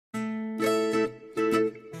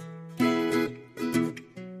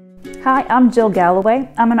Hi, I'm Jill Galloway.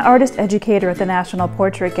 I'm an artist educator at the National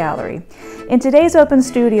Portrait Gallery. In today's Open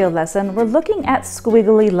Studio lesson, we're looking at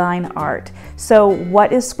squiggly line art. So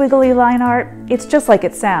what is squiggly line art? It's just like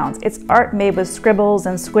it sounds. It's art made with scribbles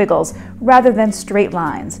and squiggles rather than straight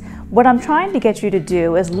lines. What I'm trying to get you to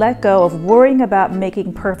do is let go of worrying about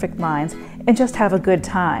making perfect lines and just have a good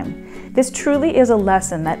time. This truly is a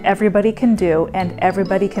lesson that everybody can do and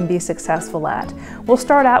everybody can be successful at. We'll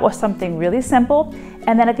start out with something really simple,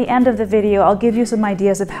 and then at the end of the video, I'll give you some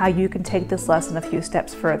ideas of how you can take this lesson a few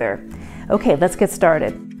steps further. Okay, let's get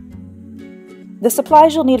started. The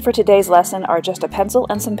supplies you'll need for today's lesson are just a pencil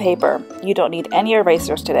and some paper. You don't need any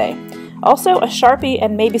erasers today. Also, a Sharpie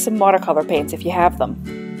and maybe some watercolor paints if you have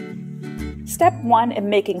them. Step 1 in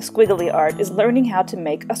making squiggly art is learning how to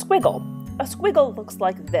make a squiggle. A squiggle looks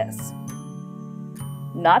like this.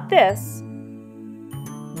 Not this.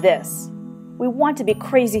 This. We want to be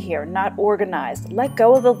crazy here, not organized. Let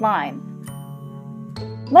go of the line.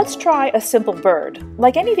 Let's try a simple bird.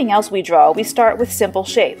 Like anything else we draw, we start with simple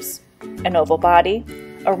shapes. An oval body,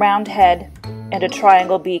 a round head, and a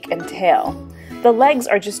triangle beak and tail. The legs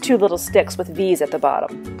are just two little sticks with V's at the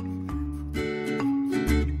bottom.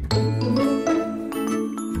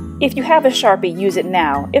 If you have a Sharpie, use it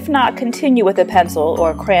now. If not, continue with a pencil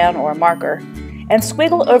or a crayon or a marker and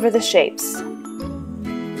squiggle over the shapes.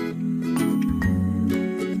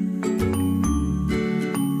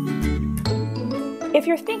 If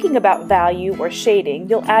you're thinking about value or shading,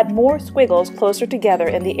 you'll add more squiggles closer together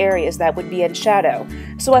in the areas that would be in shadow.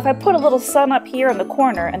 So if I put a little sun up here in the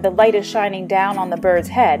corner and the light is shining down on the bird's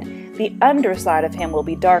head, the underside of him will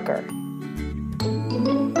be darker.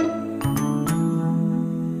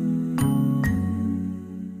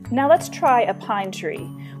 Now let's try a pine tree.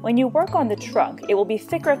 When you work on the trunk, it will be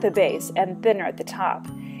thicker at the base and thinner at the top.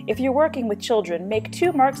 If you're working with children, make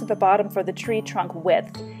 2 marks at the bottom for the tree trunk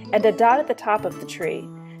width and a dot at the top of the tree.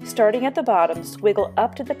 Starting at the bottom, squiggle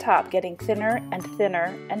up to the top, getting thinner and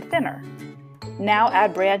thinner and thinner. Now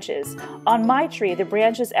add branches. On my tree, the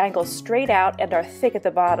branches angle straight out and are thick at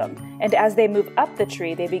the bottom, and as they move up the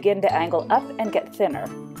tree, they begin to angle up and get thinner.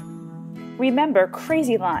 Remember,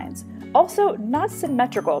 crazy lines. Also, not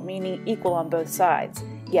symmetrical, meaning equal on both sides.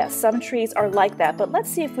 Yes, some trees are like that, but let's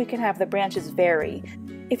see if we can have the branches vary.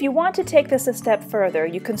 If you want to take this a step further,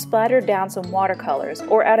 you can splatter down some watercolors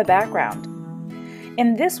or add a background.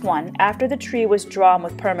 In this one, after the tree was drawn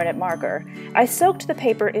with permanent marker, I soaked the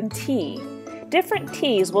paper in tea. Different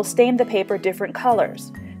teas will stain the paper different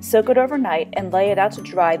colors. Soak it overnight and lay it out to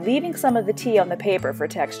dry, leaving some of the tea on the paper for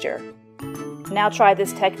texture. Now try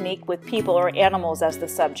this technique with people or animals as the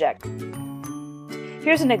subject.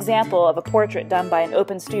 Here's an example of a portrait done by an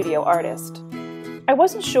open studio artist. I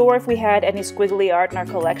wasn't sure if we had any squiggly art in our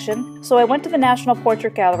collection, so I went to the National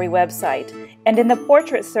Portrait Gallery website, and in the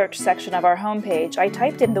portrait search section of our homepage, I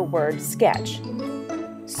typed in the word sketch.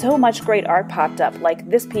 So much great art popped up, like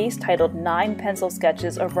this piece titled 9 Pencil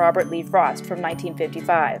Sketches of Robert Lee Frost from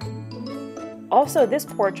 1955. Also this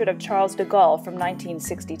portrait of Charles de Gaulle from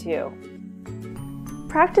 1962.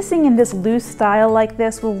 Practicing in this loose style like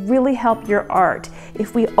this will really help your art.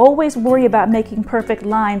 If we always worry about making perfect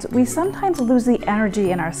lines, we sometimes lose the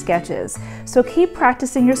energy in our sketches. So keep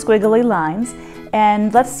practicing your squiggly lines,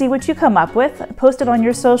 and let's see what you come up with. Post it on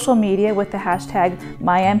your social media with the hashtag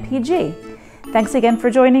MyMPG. Thanks again for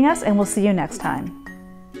joining us, and we'll see you next time.